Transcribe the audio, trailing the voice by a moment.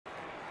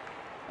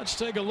Let's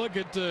take a look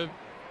at the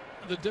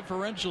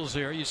differentials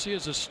here. You see,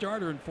 as a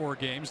starter in 4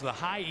 games, the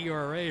high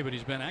ERA, but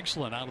he's been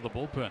excellent out of the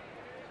bullpen.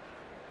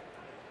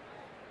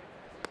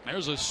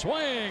 There's a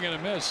swing and a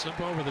miss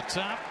up over the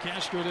top.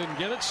 Castro didn't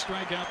get it.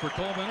 Strikeout for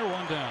Collmenter.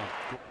 1 down.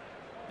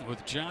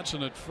 With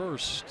Johnson at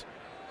first.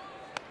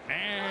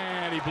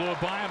 And he blew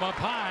it by him up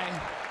high.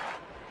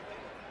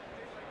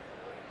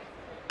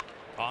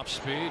 Off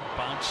speed,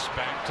 bounce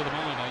back to the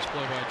mound. Nice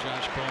play by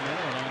Josh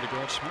Collmenter. Line to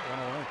Greg Smith, 1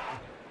 away.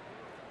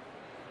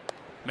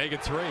 Make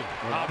it 3.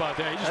 How about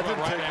that? He just went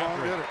right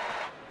after it.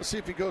 Let's see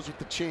if he goes with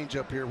the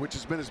changeup here, which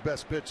has been his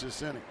best pitch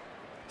this inning.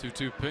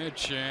 2-2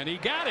 pitch, and he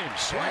got him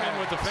swinging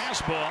with the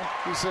fastball.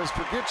 He says,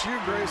 "Forget you,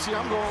 Gracie.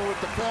 I'm going with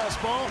the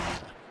fastball."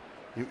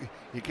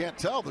 You can't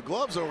tell. The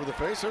glove's over the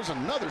face. There's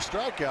another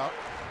strikeout.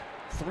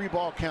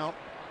 3-ball count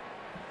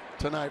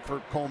tonight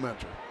for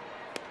Collmenter.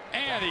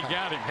 And he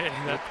got him.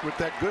 Hey, with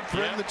that good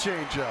friend, the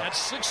changeup. That's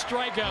 6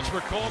 strikeouts for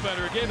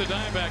Collmenter. He gave the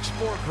Diamondbacks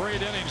 4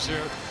 great innings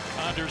here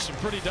under some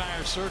pretty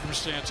dire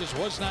circumstances.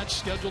 Was not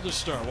scheduled to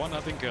start.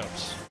 1-0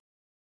 Cubs.